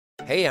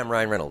Hey, I'm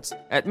Ryan Reynolds.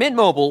 At Mint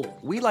Mobile,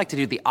 we like to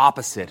do the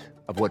opposite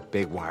of what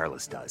Big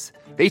Wireless does.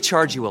 They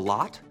charge you a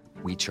lot,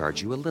 we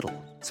charge you a little.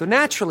 So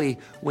naturally,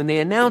 when they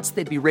announced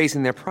they'd be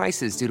raising their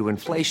prices due to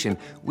inflation,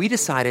 we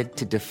decided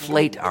to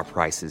deflate our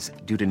prices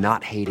due to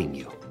not hating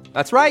you.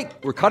 That's right.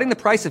 We're cutting the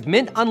price of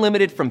Mint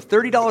Unlimited from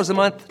 $30 a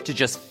month to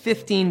just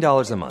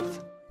 $15 a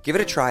month. Give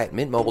it a try at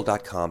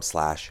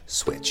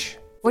mintmobile.com/switch.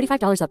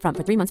 $45 up front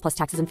for 3 months plus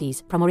taxes and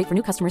fees. Promo rate for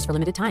new customers for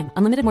limited time.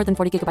 Unlimited more than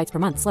 40 gigabytes per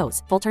month.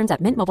 Slows full terms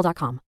at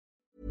mintmobile.com.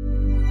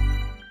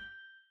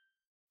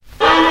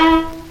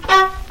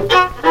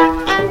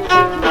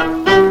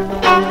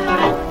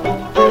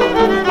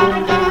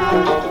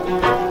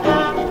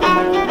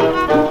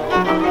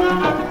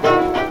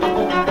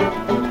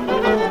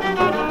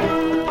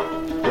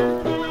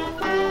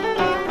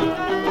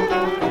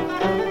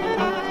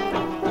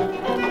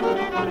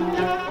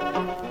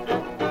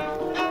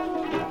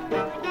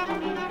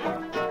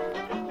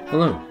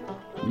 Hello,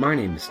 my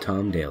name is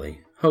Tom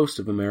Daly, host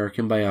of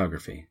American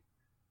Biography,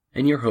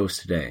 and your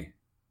host today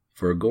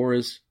for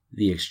Agora's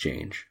The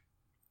Exchange.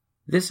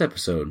 This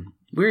episode,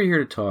 we're here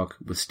to talk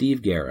with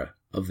Steve Guerra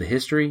of the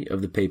History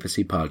of the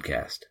Papacy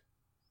podcast.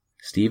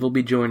 Steve will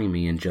be joining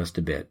me in just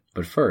a bit,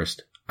 but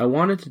first, I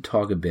wanted to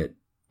talk a bit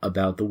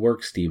about the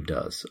work Steve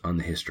does on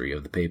the history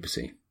of the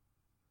papacy.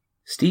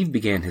 Steve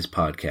began his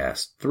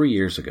podcast 3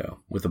 years ago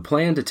with a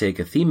plan to take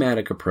a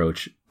thematic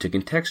approach to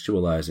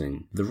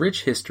contextualizing the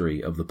rich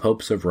history of the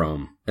popes of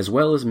Rome, as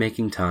well as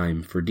making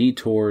time for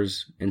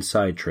detours and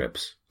side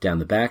trips down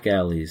the back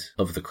alleys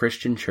of the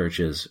Christian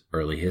church's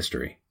early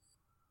history.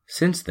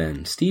 Since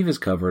then, Steve has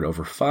covered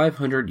over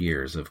 500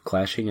 years of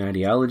clashing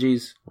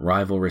ideologies,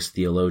 rivalrous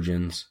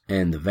theologians,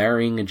 and the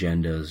varying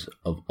agendas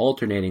of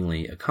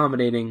alternatingly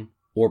accommodating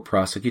or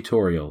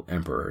prosecutorial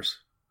emperors.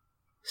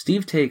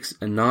 Steve takes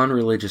a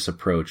non-religious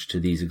approach to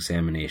these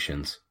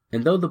examinations,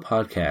 and though the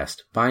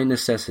podcast, by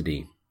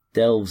necessity,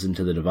 delves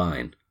into the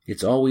divine,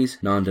 it's always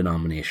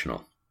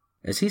non-denominational.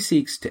 As he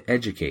seeks to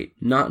educate,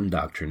 not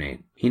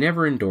indoctrinate, he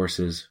never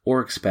endorses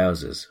or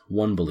espouses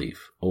one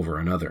belief over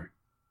another.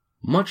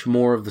 Much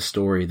more of the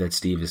story that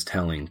Steve is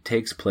telling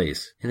takes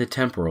place in the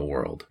temporal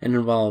world and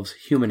involves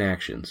human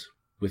actions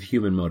with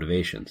human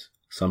motivations,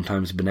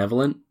 sometimes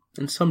benevolent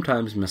and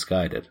sometimes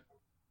misguided.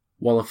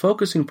 While a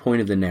focusing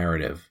point of the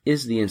narrative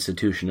is the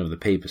institution of the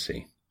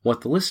papacy,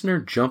 what the listener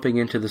jumping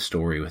into the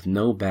story with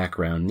no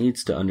background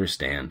needs to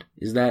understand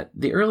is that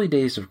the early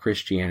days of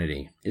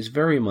Christianity is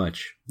very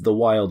much the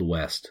Wild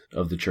West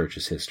of the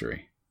Church's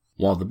history.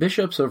 While the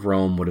bishops of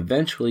Rome would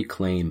eventually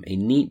claim a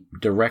neat,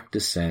 direct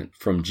descent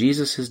from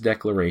Jesus'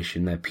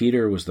 declaration that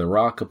Peter was the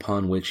rock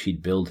upon which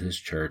he'd build his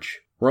church,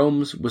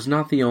 Rome's was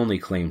not the only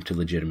claim to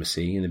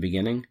legitimacy in the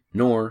beginning,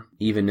 nor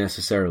even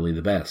necessarily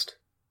the best.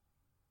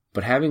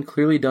 But having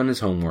clearly done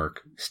his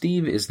homework,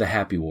 Steve is the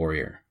happy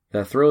warrior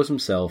that throws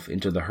himself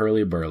into the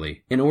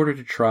hurly-burly in order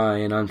to try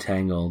and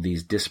untangle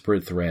these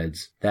disparate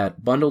threads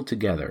that, bundled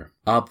together,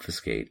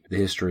 obfuscate the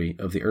history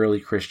of the early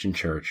Christian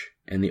church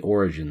and the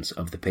origins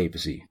of the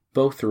papacy,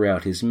 both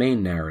throughout his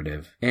main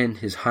narrative and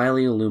his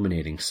highly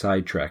illuminating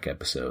sidetrack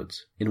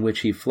episodes, in which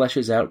he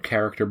fleshes out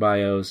character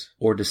bios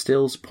or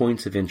distills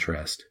points of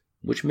interest,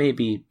 which may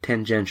be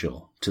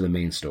tangential to the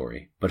main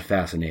story, but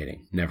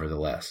fascinating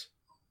nevertheless.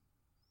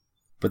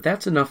 But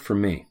that's enough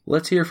from me.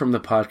 Let's hear from the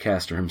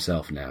podcaster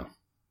himself now.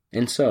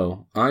 And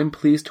so, I'm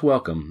pleased to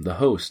welcome the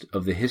host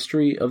of the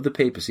History of the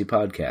Papacy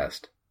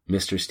podcast,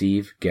 Mr.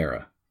 Steve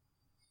Guerra.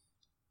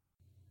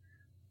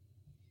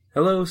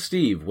 Hello,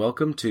 Steve.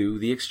 Welcome to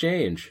The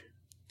Exchange.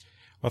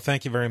 Well,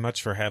 thank you very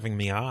much for having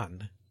me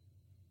on.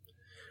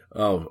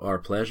 Oh, our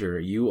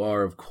pleasure. You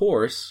are, of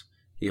course,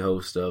 the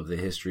host of the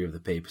History of the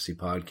Papacy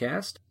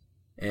podcast,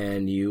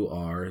 and you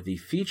are the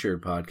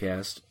featured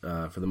podcast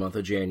for the month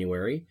of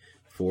January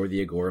for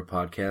the Agora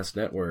Podcast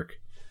Network.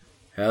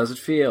 How's it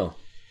feel?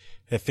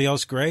 It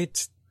feels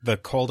great. The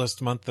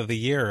coldest month of the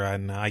year,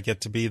 and I get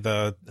to be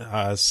the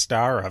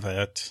star of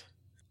it.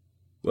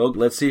 Well,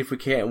 let's see if we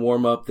can't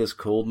warm up this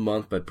cold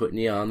month by putting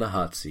you on the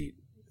hot seat.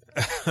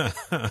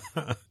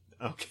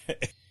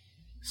 Okay.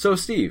 So,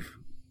 Steve,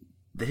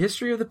 the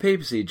history of the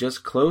papacy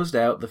just closed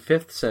out the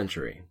 5th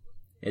century,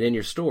 and in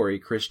your story,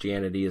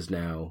 Christianity is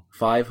now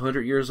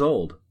 500 years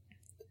old.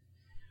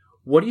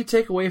 What do you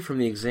take away from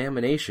the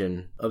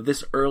examination of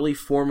this early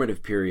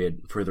formative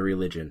period for the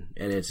religion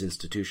and its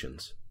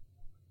institutions?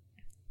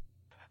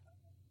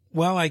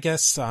 Well, I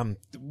guess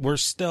we're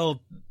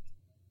still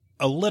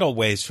a little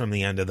ways from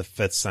the end of the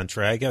 5th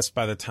century. I guess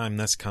by the time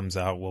this comes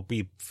out, we'll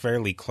be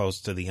fairly close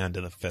to the end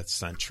of the 5th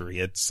century.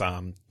 It's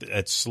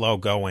slow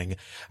going.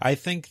 I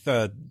think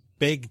the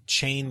big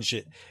change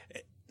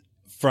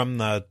from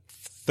the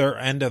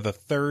end of the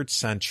 3rd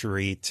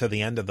century to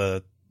the end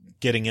of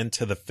getting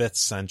into the 5th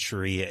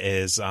century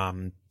is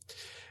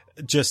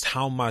just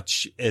how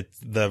much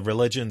the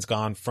religion's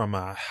gone from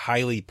a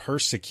highly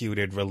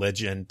persecuted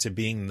religion to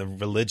being the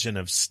religion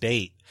of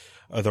state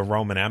of the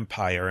Roman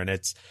Empire. And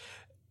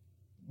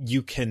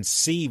you can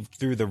see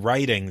through the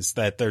writings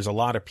that there's a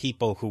lot of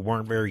people who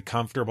weren't very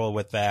comfortable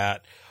with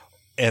that,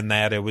 and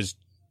that it was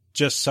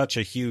just such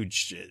a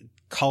huge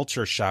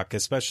culture shock,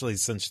 especially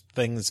since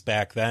things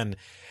back then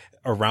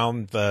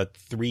around the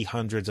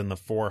 300s and the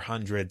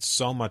 400s,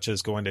 so much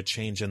is going to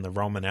change in the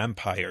Roman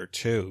Empire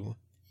too.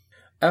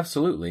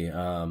 Absolutely.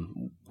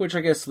 Which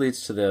I guess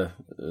leads to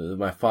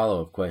my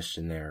follow-up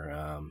question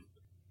there.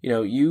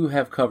 You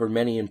have covered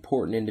many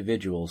important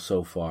individuals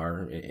so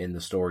far in the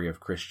story of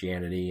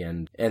Christianity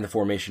and the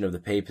formation of the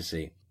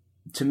papacy.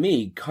 To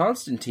me,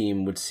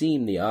 Constantine would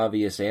seem the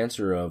obvious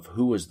answer of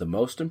who was the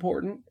most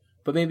important,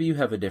 but maybe you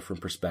have a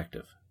different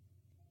perspective.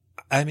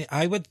 I mean,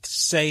 I would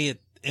say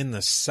in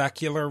the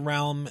secular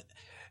realm,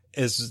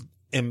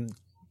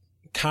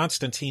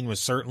 Constantine was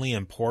certainly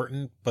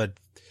important, but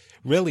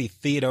really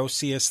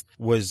Theodosius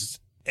was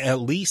at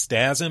least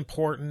as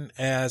important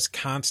as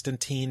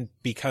Constantine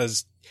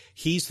because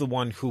he's the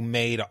one who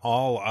made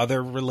all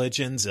other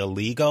religions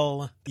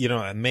illegal,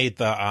 made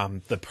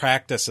the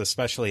practice,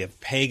 especially of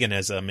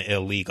paganism,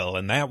 illegal.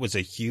 And that was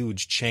a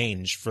huge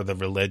change for the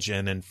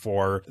religion and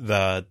for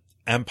the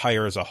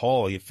empire as a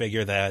whole. You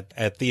figure that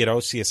at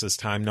Theodosius's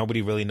time,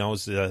 nobody really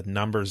knows the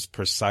numbers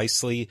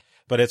precisely,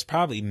 but it's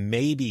probably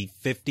maybe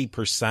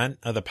 50%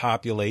 of the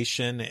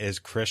population is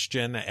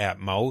Christian at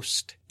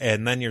most.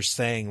 And then you're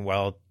saying,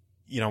 well,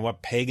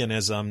 what,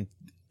 paganism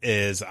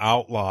is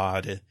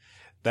outlawed.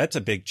 That's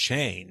a big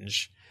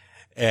change.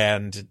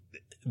 And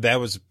that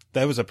was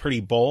a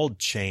pretty bold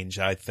change,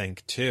 I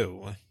think,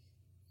 too.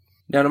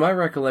 Now, to my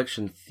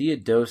recollection,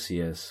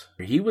 Theodosius,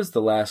 he was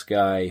the last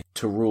guy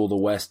to rule the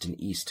West and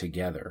East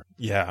together.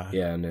 Yeah.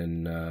 Yeah, and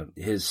then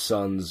his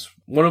sons,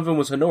 one of them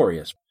was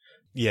Honorius.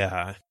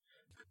 Yeah.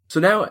 So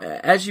now,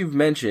 as you've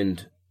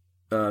mentioned,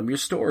 your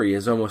story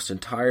has almost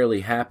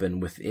entirely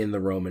happened within the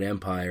Roman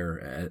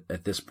Empire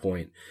at this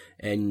point,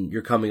 and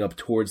you're coming up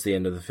towards the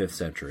end of the 5th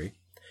century.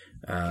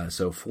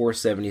 So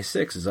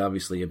 476 is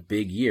obviously a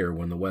big year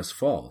when the West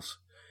falls.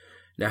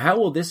 Now, how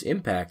will this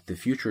impact the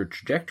future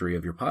trajectory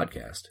of your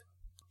podcast?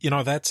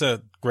 That's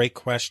a great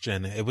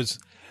question. It was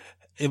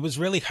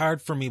really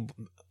hard for me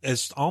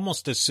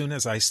almost as soon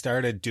as I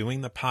started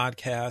doing the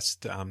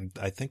podcast.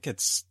 I think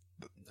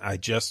I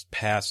just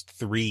passed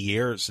 3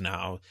 years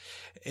now.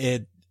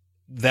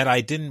 That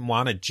I didn't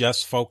want to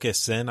just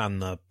focus in on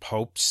the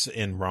popes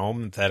in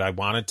Rome, that I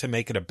wanted to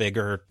make it a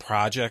bigger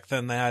project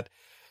than that.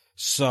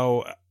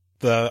 So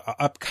the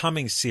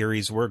upcoming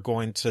series, we're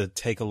going to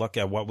take a look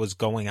at what was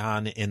going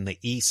on in the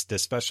East,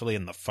 especially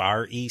in the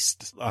Far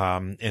East,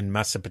 in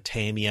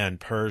Mesopotamia and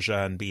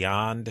Persia and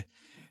beyond.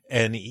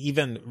 And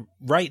even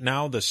right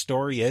now, the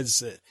story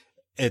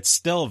it's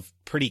still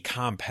pretty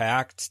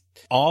compact.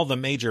 All the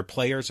major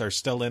players are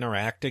still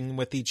interacting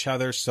with each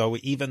other. So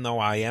even though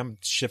I am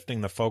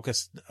shifting the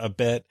focus a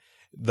bit,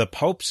 the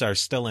popes are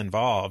still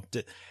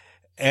involved.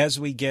 As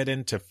we get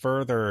into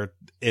further,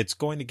 it's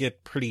going to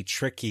get pretty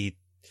tricky.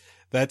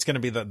 That's going to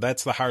be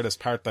that's the hardest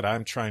part that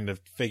I'm trying to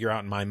figure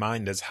out in my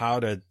mind, is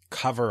how to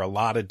cover a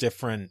lot of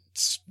different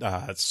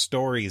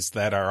stories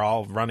that are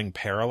all running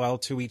parallel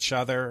to each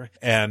other.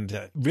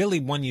 And really,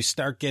 when you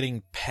start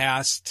getting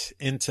past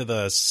into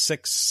the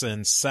 600s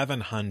and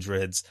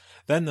 700s,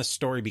 then the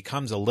story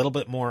becomes a little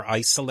bit more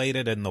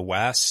isolated in the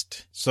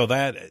West. So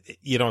that,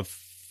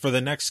 for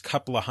the next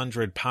couple of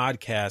hundred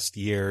podcast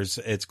years,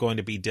 it's going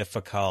to be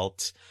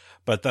difficult.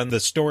 But then the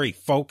story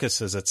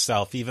focuses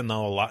itself, even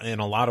though in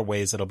a lot of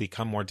ways it'll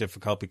become more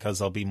difficult because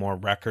there'll be more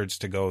records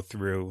to go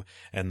through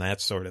and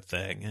that sort of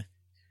thing.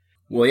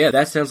 Well, yeah,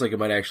 that sounds like it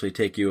might actually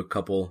take you a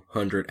couple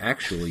hundred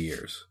actual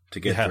years to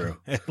get through.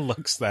 It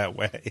looks that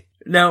way.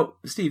 Now,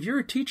 Steve, you're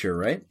a teacher,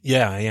 right?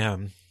 Yeah, I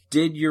am.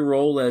 Did your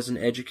role as an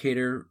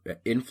educator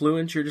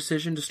influence your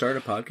decision to start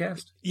a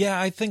podcast? Yeah,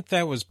 I think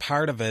that was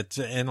part of it.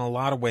 In a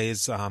lot of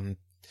ways,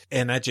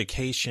 in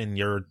education,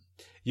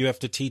 you have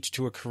to teach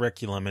to a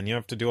curriculum and you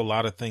have to do a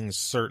lot of things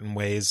certain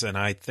ways. And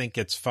I think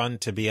it's fun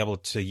to be able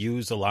to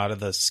use a lot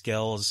of the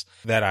skills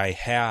that I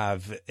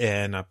have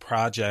in a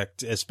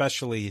project,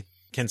 especially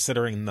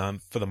considering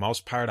for the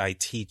most part, I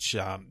teach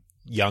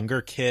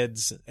younger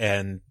kids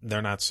and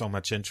they're not so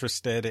much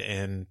interested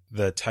in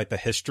the type of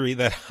history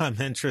that I'm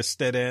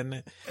interested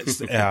in.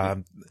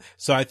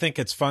 So I think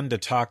it's fun to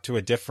talk to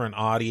a different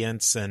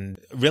audience and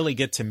really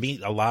get to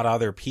meet a lot of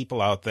other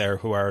people out there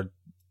who are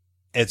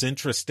as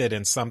interested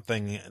in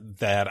something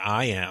that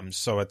I am.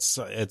 So it's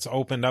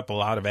opened up a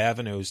lot of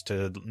avenues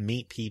to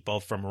meet people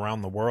from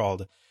around the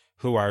world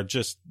who are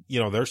just,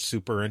 they're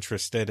super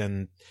interested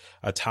in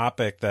a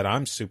topic that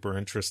I'm super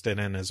interested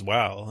in as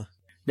well.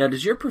 Now,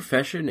 does your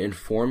profession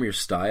inform your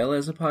style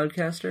as a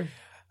podcaster?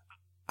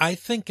 I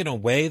think in a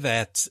way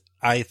that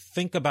I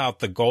think about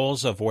the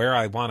goals of where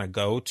I want to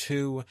go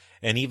to,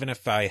 and even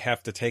if I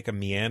have to take a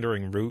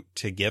meandering route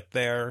to get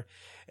there,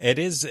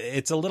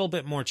 it's a little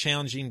bit more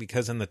challenging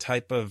because in the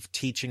type of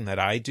teaching that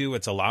I do,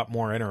 it's a lot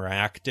more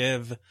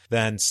interactive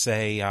than,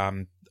 say,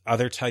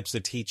 other types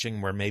of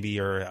teaching where maybe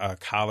you're a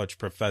college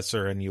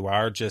professor and you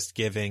are just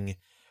giving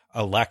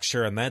a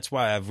lecture. And that's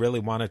why I've really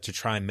wanted to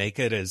try and make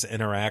it as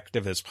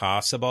interactive as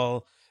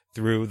possible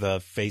through the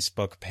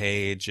Facebook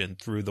page and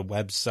through the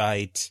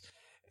website.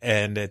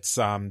 And it's,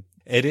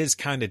 it is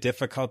kind of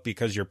difficult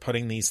because you're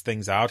putting these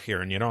things out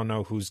here and you don't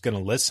know who's going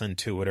to listen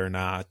to it or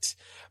not.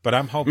 But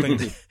I'm hoping,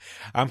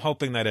 I'm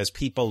hoping that as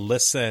people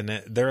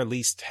listen, they're at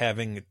least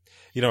having,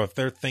 you know, if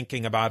they're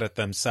thinking about it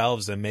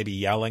themselves and maybe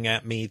yelling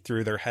at me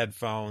through their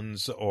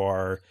headphones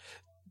or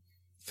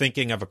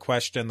thinking of a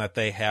question that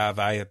they have,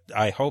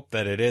 I hope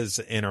that it is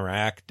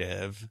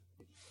interactive.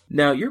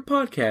 Now, your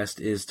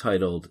podcast is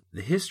titled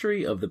The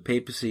History of the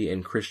Papacy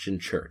and Christian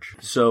Church.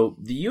 So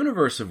the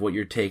universe of what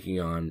you're taking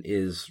on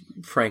is,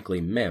 frankly,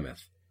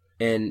 mammoth.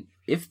 And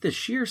if the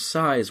sheer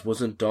size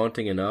wasn't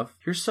daunting enough,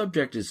 your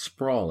subject is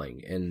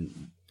sprawling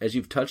and, as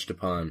you've touched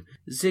upon,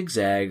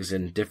 zigzags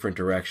in different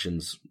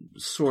directions,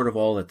 sort of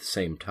all at the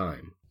same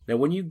time. Now,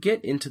 when you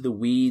get into the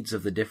weeds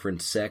of the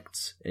different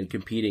sects and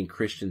competing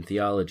Christian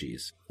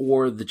theologies,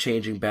 or the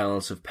changing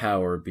balance of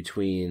power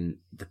between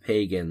the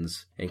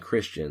pagans and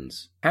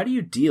Christians, how do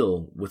you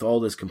deal with all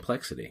this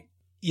complexity?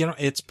 You know,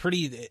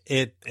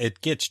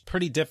 it gets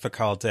pretty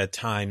difficult at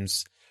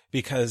times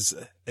because,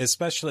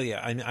 especially,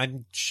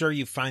 I'm sure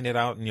you find it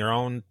out in your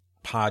own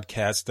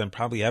podcast, and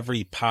probably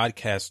every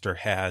podcaster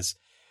has,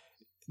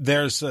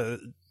 there's a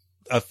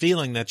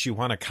feeling that you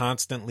want to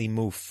constantly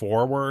move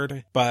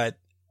forward, but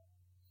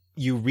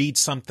you read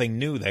something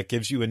new that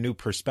gives you a new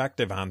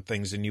perspective on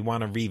things and you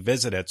want to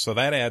revisit it. So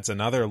that adds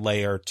another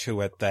layer to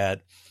it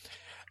that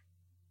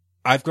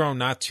I've grown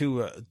not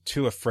too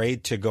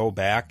afraid to go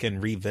back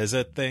and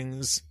revisit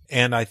things.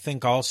 And I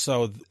think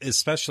also,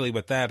 especially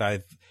with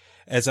that,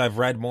 as I've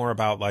read more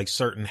about like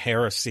certain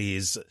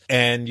heresies,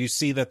 and you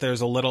see that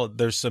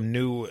there's some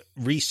new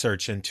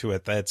research into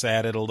it that's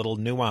added a little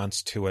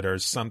nuance to it, or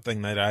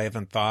something that I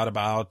haven't thought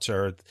about,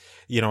 or,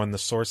 you know, in the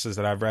sources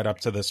that I've read up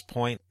to this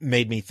point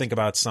made me think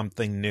about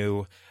something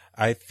new.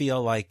 I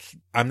feel like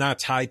I'm not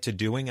tied to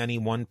doing any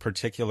one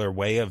particular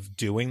way of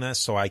doing this,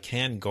 so I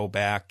can go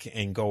back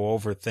and go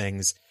over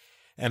things.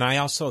 And I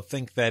also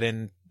think that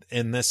in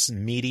this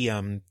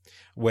medium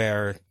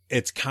where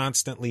it's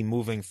constantly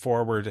moving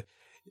forward,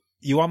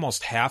 you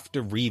almost have to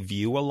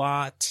review a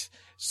lot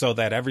so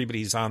that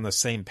everybody's on the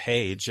same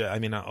page. I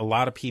mean, a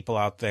lot of people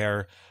out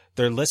there,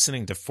 they're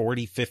listening to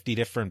 40, 50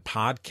 different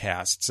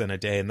podcasts in a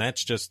day, and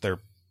that's just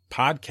their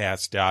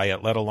podcast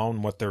diet, let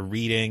alone what they're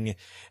reading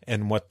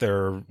and what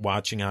they're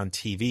watching on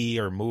TV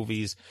or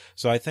movies.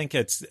 So I think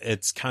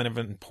it's kind of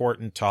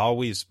important to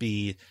always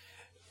be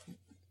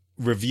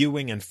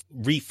reviewing and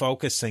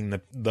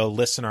refocusing the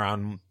listener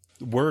on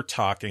what we're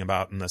talking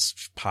about in this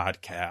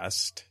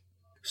podcast.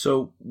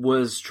 So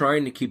was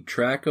trying to keep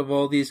track of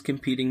all these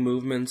competing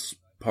movements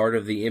part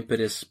of the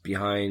impetus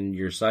behind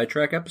your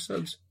sidetrack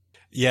episodes?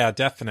 Yeah,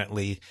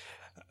 definitely.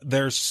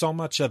 There's so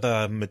much of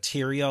the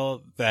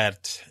material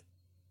that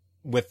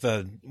with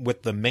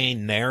the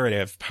main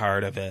narrative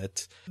part of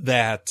it,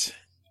 that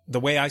the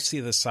way I see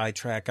the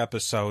sidetrack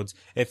episodes,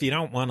 if you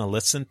don't want to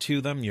listen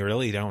to them, you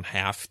really don't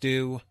have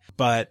to.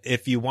 But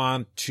if you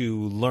want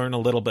to learn a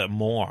little bit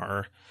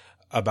more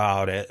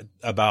about it,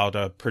 about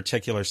a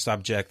particular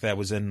subject that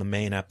was in the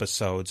main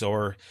episodes,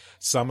 or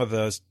some of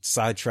the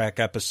sidetrack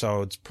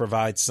episodes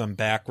provide some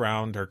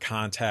background or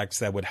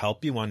context that would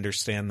help you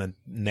understand the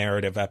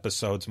narrative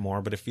episodes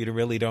more. But if you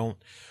really don't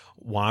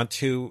want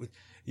to,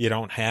 you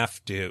don't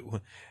have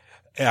to.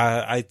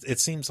 It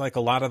seems like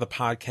a lot of the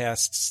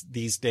podcasts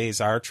these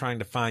days are trying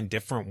to find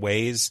different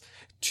ways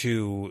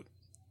to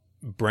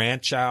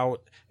branch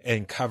out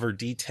and cover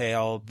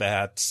detail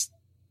that's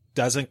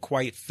doesn't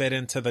quite fit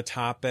into the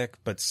topic,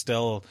 but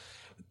still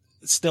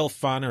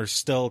fun, or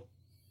still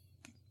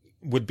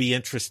would be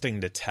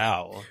interesting to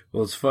tell.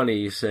 Well, it's funny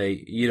you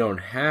say you don't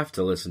have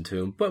to listen to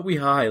them, but we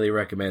highly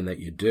recommend that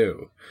you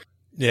do.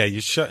 Yeah,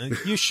 you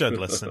should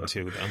listen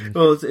to them.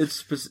 Well,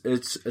 it's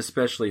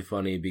especially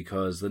funny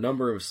because the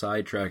number of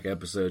sidetrack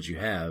episodes you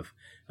have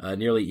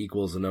nearly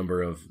equals the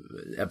number of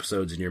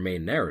episodes in your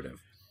main narrative.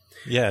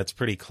 Yeah, it's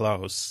pretty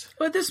close.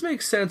 But this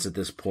makes sense at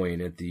this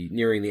point,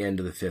 nearing the end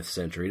of the 5th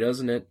century,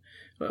 doesn't it?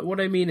 But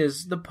what I mean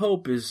is, the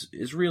Pope is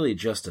really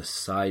just a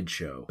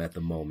sideshow at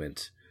the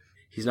moment.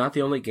 He's not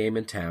the only game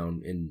in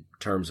town in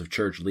terms of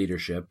church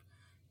leadership,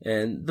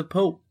 and the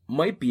Pope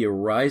might be a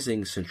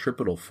rising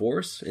centripetal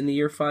force in the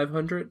year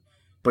 500,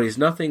 but he's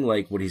nothing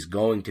like what he's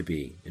going to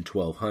be in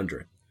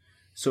 1200.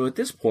 So at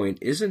this point,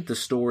 isn't the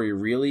story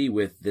really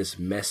with this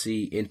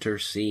messy,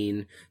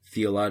 interscene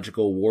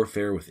theological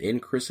warfare within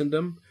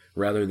Christendom,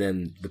 rather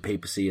than the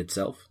papacy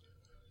itself?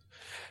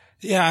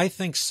 Yeah, I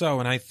think so.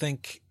 And I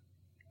think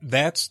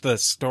that's the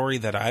story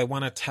that I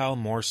want to tell,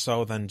 more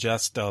so than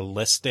just a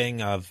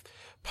listing of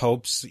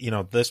popes. You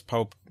know, this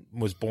pope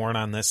was born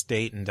on this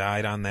date and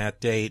died on that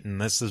date, and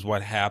this is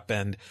what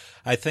happened.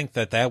 I think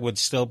that would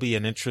still be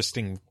an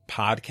interesting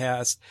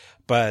podcast,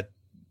 but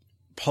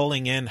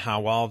pulling in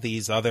how all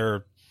these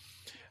other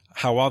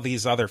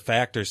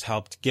factors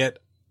helped get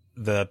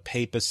the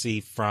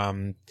papacy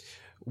from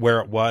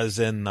where it was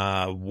in the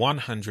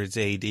 100s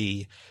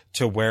AD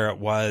to where it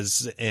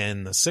was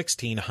in the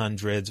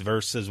 1600s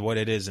versus what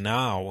it is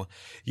now.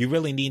 You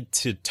really need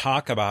to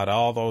talk about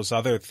all those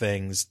other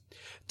things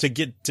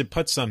to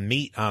put some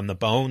meat on the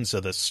bones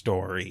of the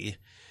story.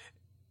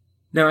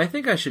 Now, I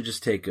think I should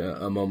just take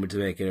a moment to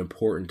make an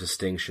important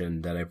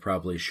distinction that I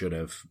probably should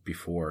have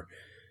before,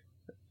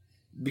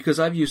 because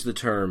I've used the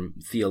term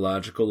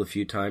theological a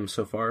few times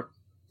so far,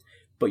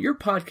 but your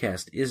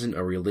podcast isn't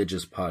a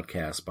religious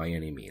podcast by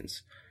any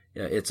means.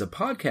 It's a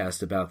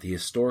podcast about the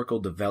historical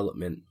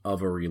development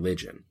of a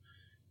religion.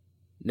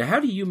 Now, how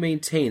do you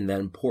maintain that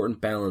important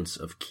balance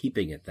of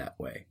keeping it that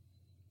way?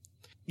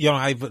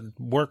 I've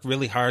worked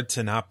really hard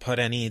to not put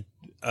any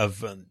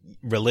of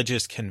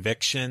religious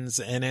convictions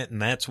in it,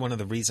 and that's one of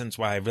the reasons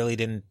why I really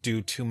didn't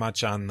do too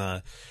much on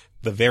the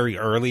very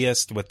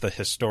earliest with the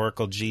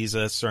historical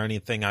Jesus or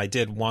anything. I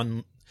did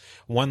one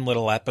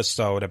little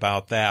episode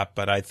about that,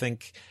 but I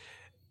think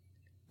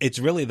it's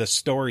really the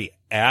story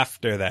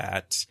after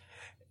that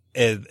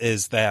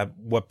is that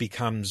what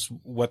becomes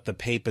what the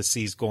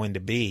papacy is going to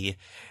be,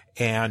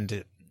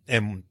 and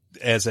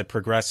as it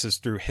progresses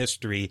through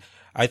history.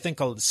 I think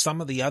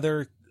some of the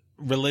other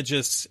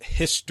religious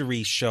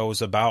history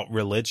shows about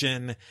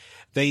religion,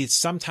 they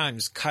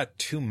sometimes cut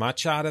too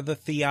much out of the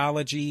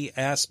theology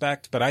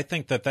aspect, but I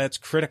think that that's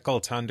critical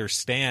to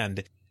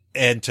understand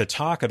and to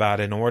talk about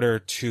in order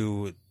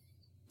to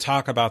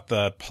talk about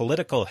the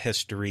political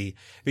history,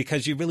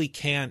 because you really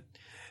can't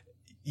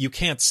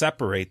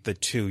separate the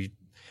two.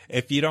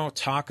 If you don't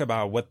talk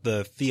about what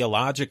the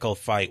theological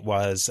fight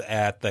was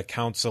at the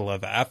Council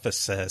of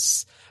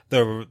Ephesus,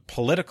 the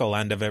political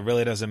end of it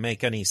really doesn't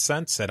make any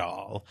sense at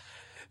all.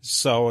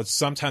 So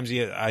sometimes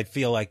I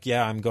feel like,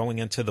 I'm going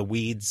into the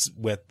weeds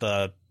with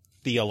the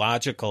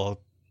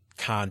theological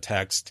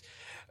context.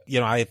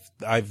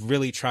 I've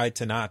really tried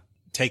to not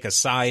take a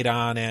side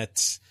on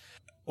it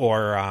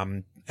or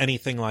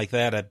anything like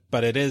that.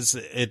 But it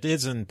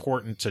is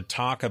important to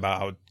talk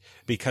about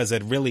because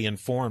it really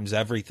informs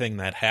everything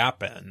that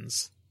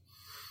happens.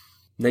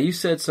 Now, you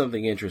said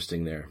something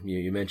interesting there.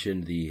 You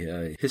mentioned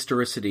the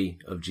historicity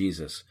of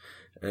Jesus.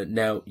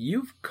 Now,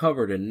 you've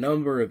covered a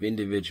number of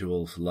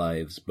individuals'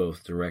 lives,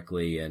 both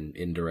directly and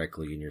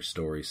indirectly in your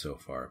story so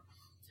far.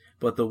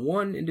 But the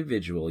one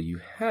individual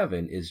you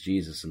haven't is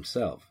Jesus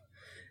himself.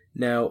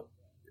 Now,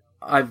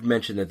 I've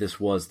mentioned that this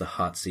was the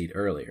hot seat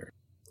earlier.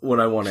 What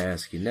I want to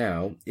ask you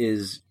now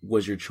is,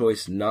 was your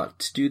choice not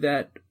to do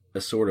that a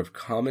sort of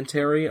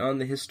commentary on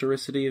the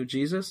historicity of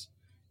Jesus?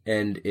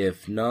 And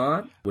if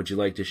not, would you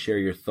like to share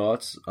your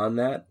thoughts on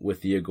that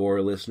with the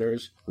Agora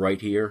listeners right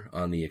here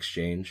on The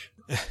Exchange?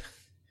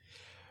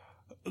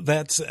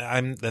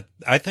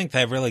 I think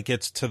that really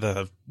gets to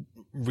the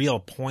real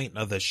point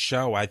of the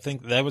show. I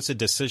think that was a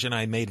decision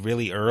I made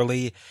really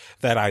early,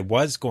 that I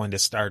was going to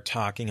start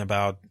talking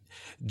about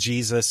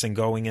Jesus and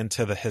going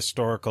into the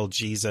historical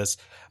Jesus.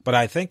 But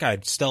I think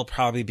I'd still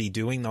probably be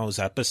doing those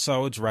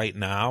episodes right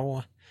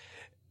now.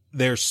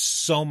 There's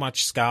so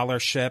much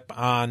scholarship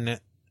on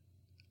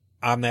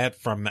that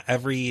from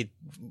every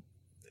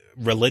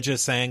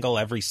religious angle,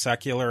 every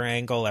secular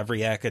angle,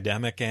 every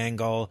academic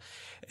angle.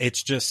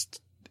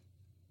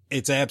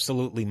 It's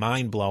absolutely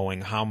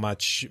mind-blowing how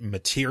much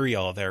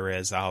material there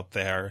is out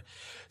there.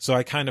 So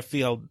I kind of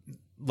feel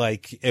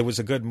like it was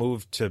a good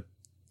move to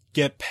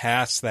get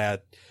past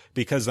that,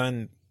 because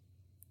then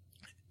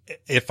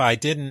if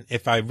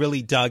I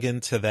really dug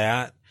into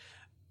that,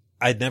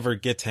 I'd never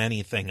get to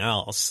anything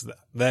else.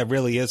 That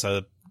really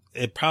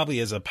it probably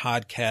is a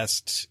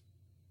podcast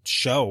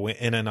show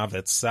in and of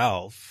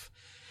itself.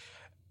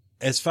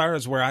 As far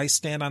as where I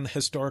stand on the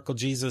historical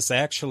Jesus,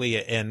 actually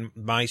in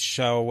my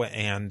show,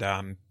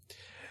 and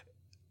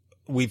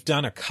we've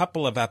done a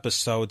couple of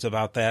episodes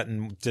about that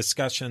and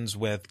discussions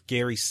with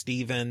Gary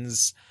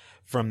Stevens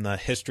from the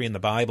History in the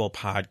Bible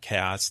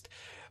podcast,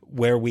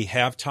 where we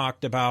have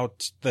talked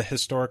about the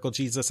historical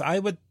Jesus. I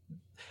would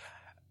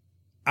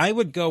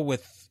go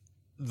with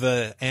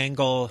the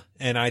angle,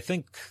 and I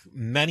think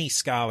many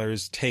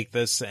scholars take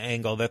this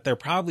angle, that there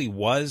probably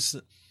was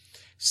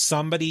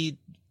somebody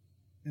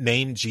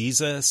named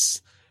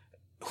Jesus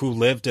who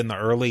lived in the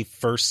early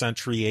 1st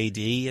century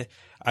AD.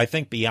 I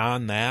think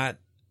beyond that,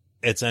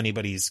 it's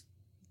anybody's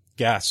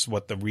guess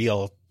what the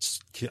real,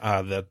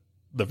 the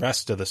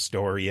rest of the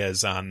story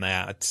is on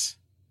that.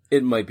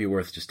 It might be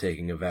worth just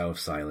taking a vow of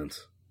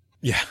silence.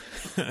 Yeah.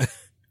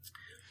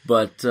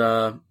 But,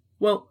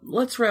 well,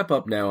 let's wrap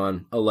up now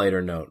on a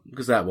lighter note,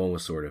 because that one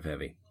was sort of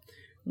heavy.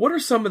 What are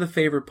some of the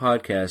favorite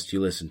podcasts you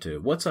listen to?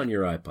 What's on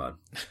your iPod?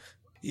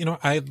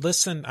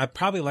 I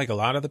probably like a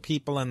lot of the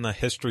people in the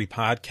history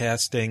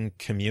podcasting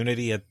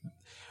community.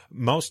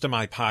 Most of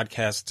my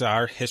podcasts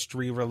are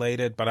history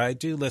related, but I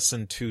do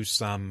listen to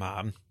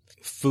some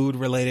food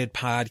related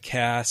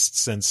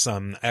podcasts and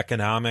some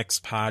economics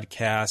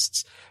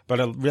podcasts.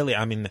 But really,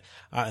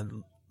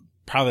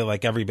 probably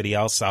like everybody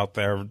else out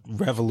there,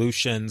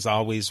 Revolutions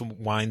always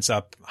winds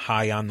up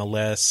high on the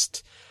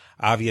list.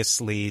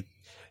 Obviously,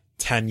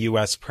 10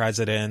 U.S.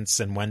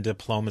 presidents and When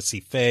Diplomacy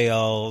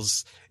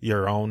Fails,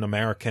 your own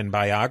American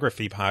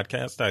biography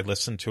podcast. I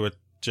listened to it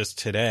just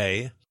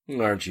today.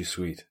 Aren't you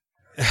sweet?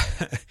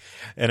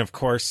 And of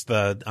course,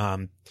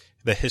 the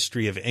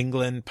History of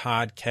England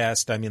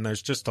podcast.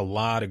 There's just a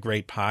lot of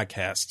great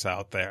podcasts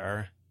out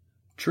there.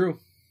 True.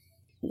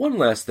 One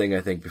last thing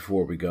I think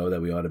before we go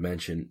that we ought to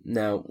mention.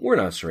 Now, we're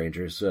not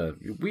strangers.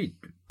 We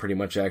pretty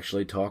much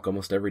actually talk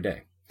almost every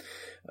day.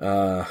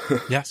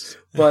 Yes.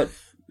 But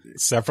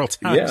several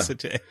times a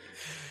day.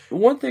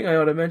 One thing I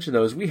ought to mention,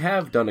 though, is we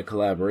have done a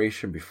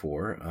collaboration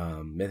before.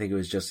 I think it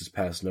was just this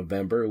past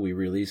November. We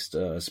released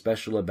a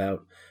special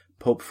about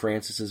Pope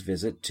Francis's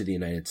visit to the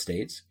United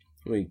States.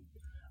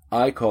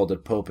 I called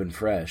it Pope and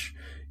Fresh.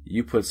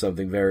 You put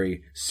something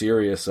very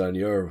serious on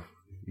your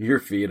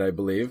feed, I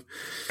believe.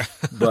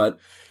 But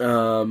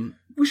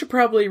we should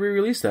probably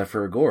re-release that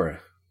for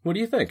Agora. What do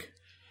you think?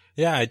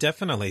 Yeah, I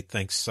definitely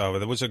think so.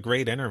 There was a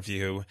great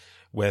interview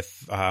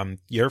with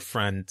your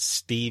friend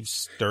Steve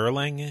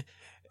Sterling,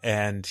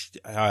 and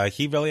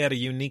he really had a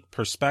unique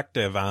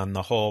perspective on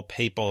the whole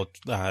papal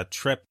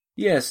trip.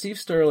 Yeah, Steve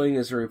Sterling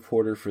is a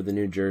reporter for the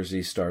New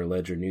Jersey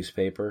Star-Ledger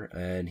newspaper,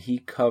 and he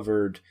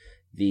covered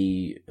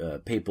the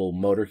papal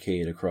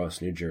motorcade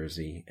across New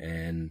Jersey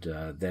and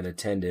then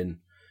attended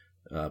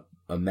a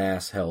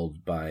mass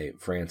held by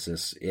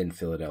Francis in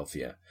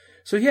Philadelphia.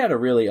 So he had a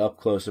really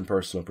up-close and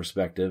personal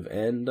perspective,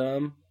 and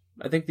I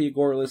think the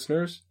Agora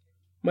listeners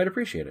might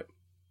appreciate it.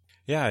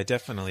 Yeah, I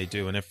definitely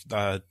do. And if,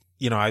 I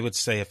would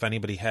say if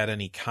anybody had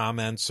any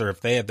comments or if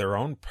they had their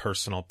own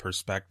personal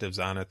perspectives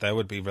on it, that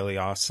would be really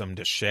awesome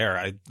to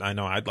share. I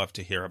know I'd love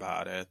to hear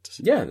about it.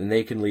 Yeah, and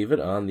they can leave it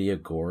on the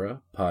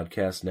Agora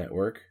Podcast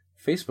Network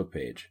Facebook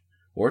page,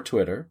 or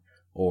Twitter,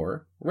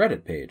 or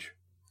Reddit page.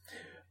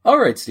 All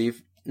right,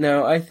 Steve.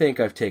 Now, I think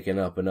I've taken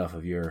up enough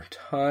of your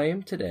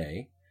time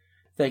today.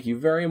 Thank you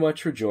very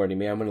much for joining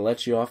me. I'm going to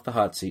let you off the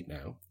hot seat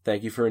now.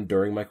 Thank you for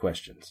enduring my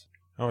questions.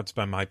 Oh, it's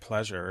been my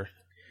pleasure.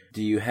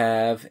 Do you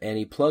have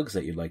any plugs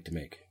that you'd like to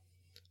make?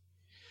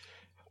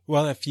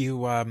 Well, if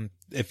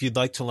you'd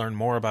like to learn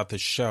more about the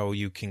show,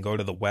 you can go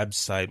to the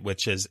website,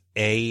 which is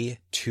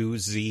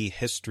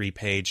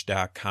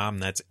a2zhistorypage.com.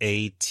 That's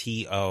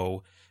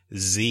ATOZ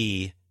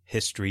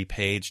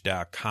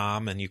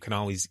historypage.com. And you can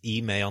always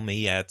email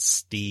me at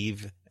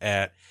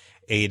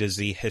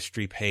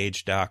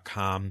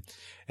steve@a2zhistorypage.com,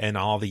 and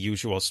all the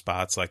usual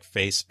spots like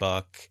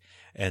Facebook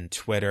and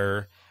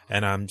Twitter.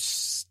 And I'm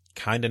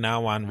kind of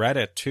now on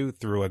Reddit too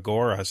through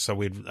Agora.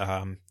 So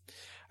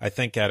I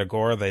think at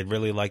Agora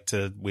we'd like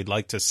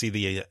to see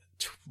the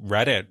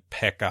Reddit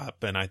pick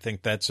up, and I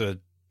think that's a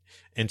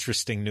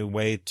interesting new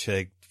way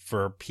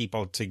for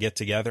people to get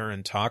together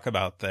and talk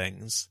about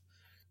things.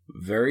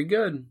 Very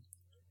good.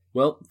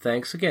 Well,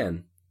 thanks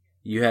again.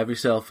 You have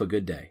yourself a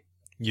good day.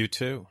 You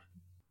too.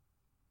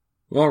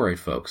 All right,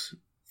 folks.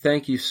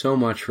 Thank you so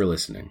much for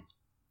listening.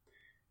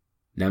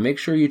 Now make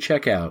sure you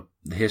check out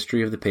the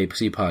History of the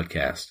Papacy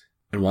podcast.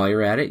 And while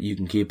you're at it, you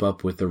can keep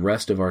up with the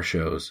rest of our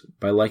shows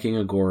by liking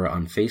Agora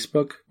on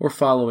Facebook or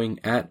following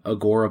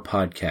 @Agora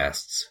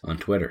Podcasts on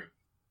Twitter.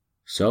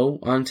 So,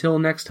 until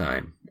next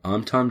time,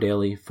 I'm Tom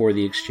Daly for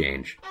The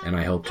Exchange, and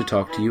I hope to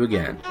talk to you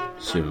again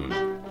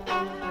soon.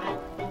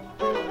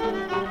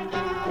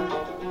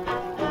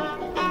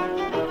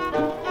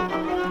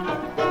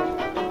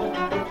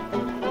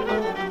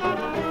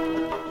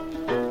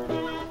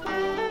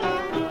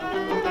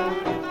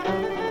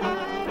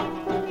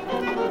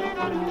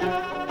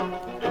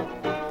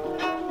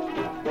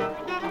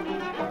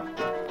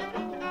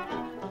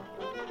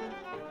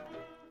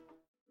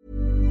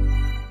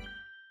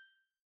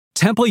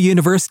 Temple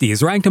University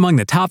is ranked among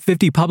the top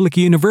 50 public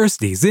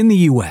universities in the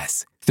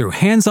U.S. Through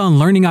hands-on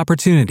learning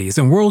opportunities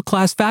and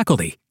world-class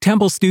faculty,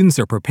 Temple students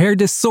are prepared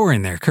to soar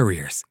in their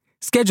careers.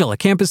 Schedule a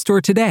campus tour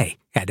today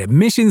at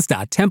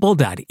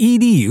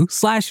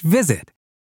admissions.temple.edu/visit.